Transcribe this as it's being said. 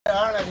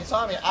you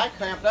saw me, I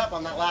cramped up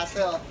on that last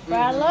hill.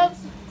 Brian Lopes,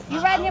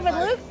 you riding in with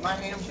Luke? My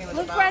hamstring was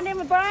Luke's about... riding in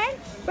with Brian?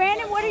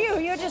 Brandon, what are you?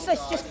 You're just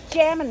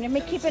jamming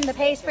and keeping the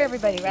pace for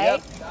everybody, right?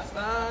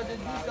 Yep. Did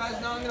these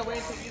guys know I'm going to wait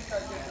until these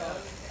guys get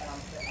going?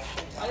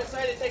 I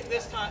decided to take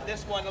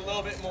this one a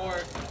little bit more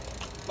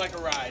like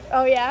a ride.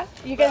 Oh yeah?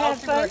 You gonna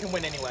have fun? I can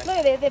win anyway. Look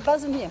at it, they're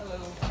buzzing you.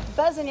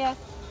 Buzzing you.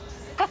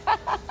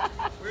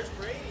 Where's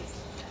Brady?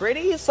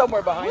 Brady is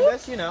somewhere behind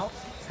us, you know.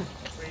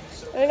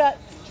 We got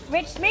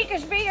Rich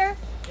Smeeker's beer.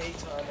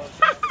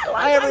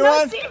 Hi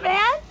everyone. See,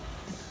 man.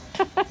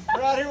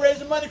 We're out here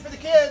raising money for the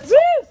kids.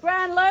 Woo!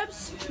 Brian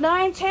Lopes,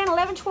 9, 10,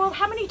 11, 12.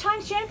 How many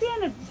times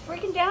champion and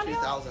freaking downhill?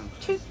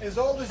 2,000. As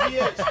old as he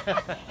is.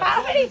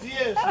 How many? As he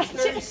is. He's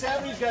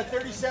 37. He's got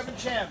 37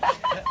 champs.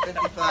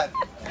 55.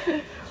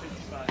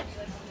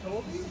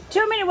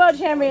 Too many world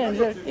champions.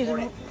 He's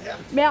a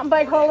mountain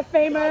bike Hall of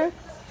Famer.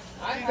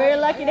 Very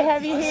lucky to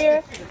have you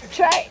here.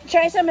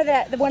 Try some of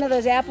that. One of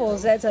those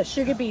apples. That's a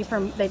sugar bee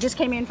from. They just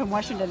came in from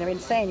Washington. They're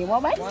insane. You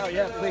want one? Wow,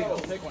 yeah, please. I'll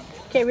take one.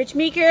 Okay, Rich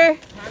Meeker,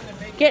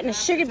 getting a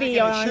sugar bee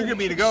on. Sugar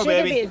bee to go,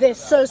 sugar baby. Bee. They're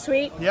so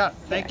sweet. Yeah,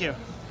 thank you.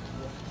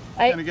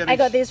 I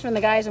got these from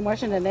the guys in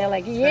Washington. They're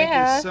like,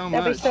 yeah, so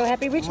they'll be much. so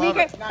happy. Rich Love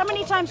Meeker, it. how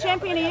many times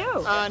champion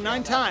are you?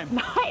 9 times.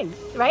 9,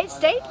 right?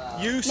 State?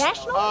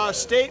 National?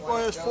 State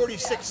was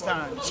 46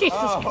 times. Jesus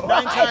Christ.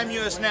 9-time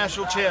U.S.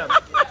 national champ.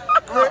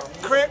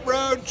 Crit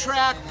road,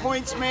 track,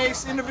 points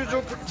mace,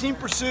 individual team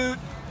pursuit.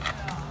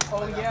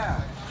 Oh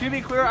yeah. To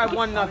be clear, I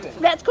won nothing.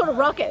 That's called a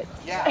rocket.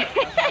 Yeah.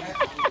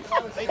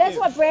 That's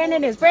what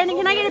Brandon is. Brandon,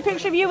 can I get a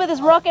picture of you with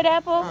this rocket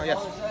apple? Oh yes.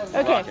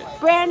 Okay,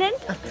 Brandon,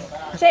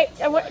 say,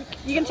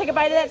 you can take a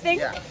bite of that thing?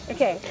 Yeah.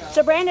 Okay,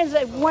 so Brandon's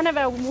one of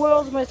our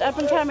world's most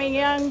up-and-coming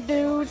young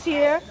dudes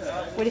here.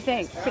 What do you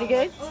think? Pretty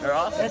good? They're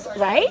awesome. That's,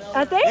 right?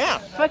 Aren't they? Yeah.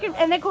 Fucking,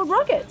 and they're called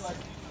rockets.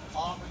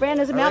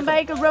 Brandon's a mountain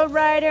biker, road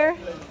rider,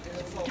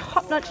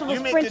 top-notch little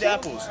You make sprinter. good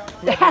apples.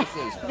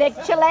 They're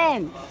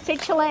Chilean. Say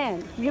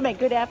Chilean. You make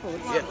good apples.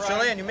 Yeah,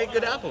 Chilean, you make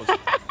good apples.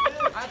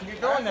 You're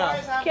going now.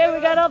 Okay, we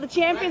got all the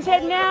champions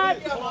heading out.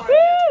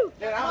 Woo!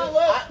 Dude, I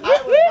was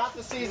about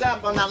to seize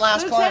up on that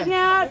last Luke's climb. heading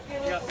out.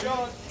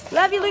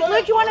 Love you, Luke.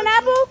 Luke, you want an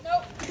apple?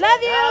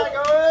 Love you.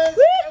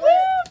 Woo,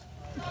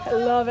 woo. I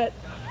love it.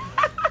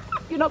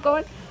 You're not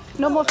going?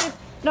 No more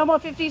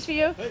 50s for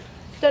you?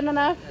 Done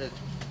enough?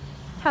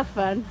 Have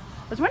fun.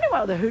 I was wondering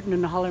what the hooting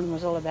and the hollering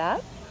was all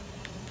about.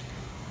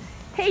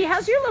 Hey,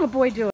 how's your little boy doing?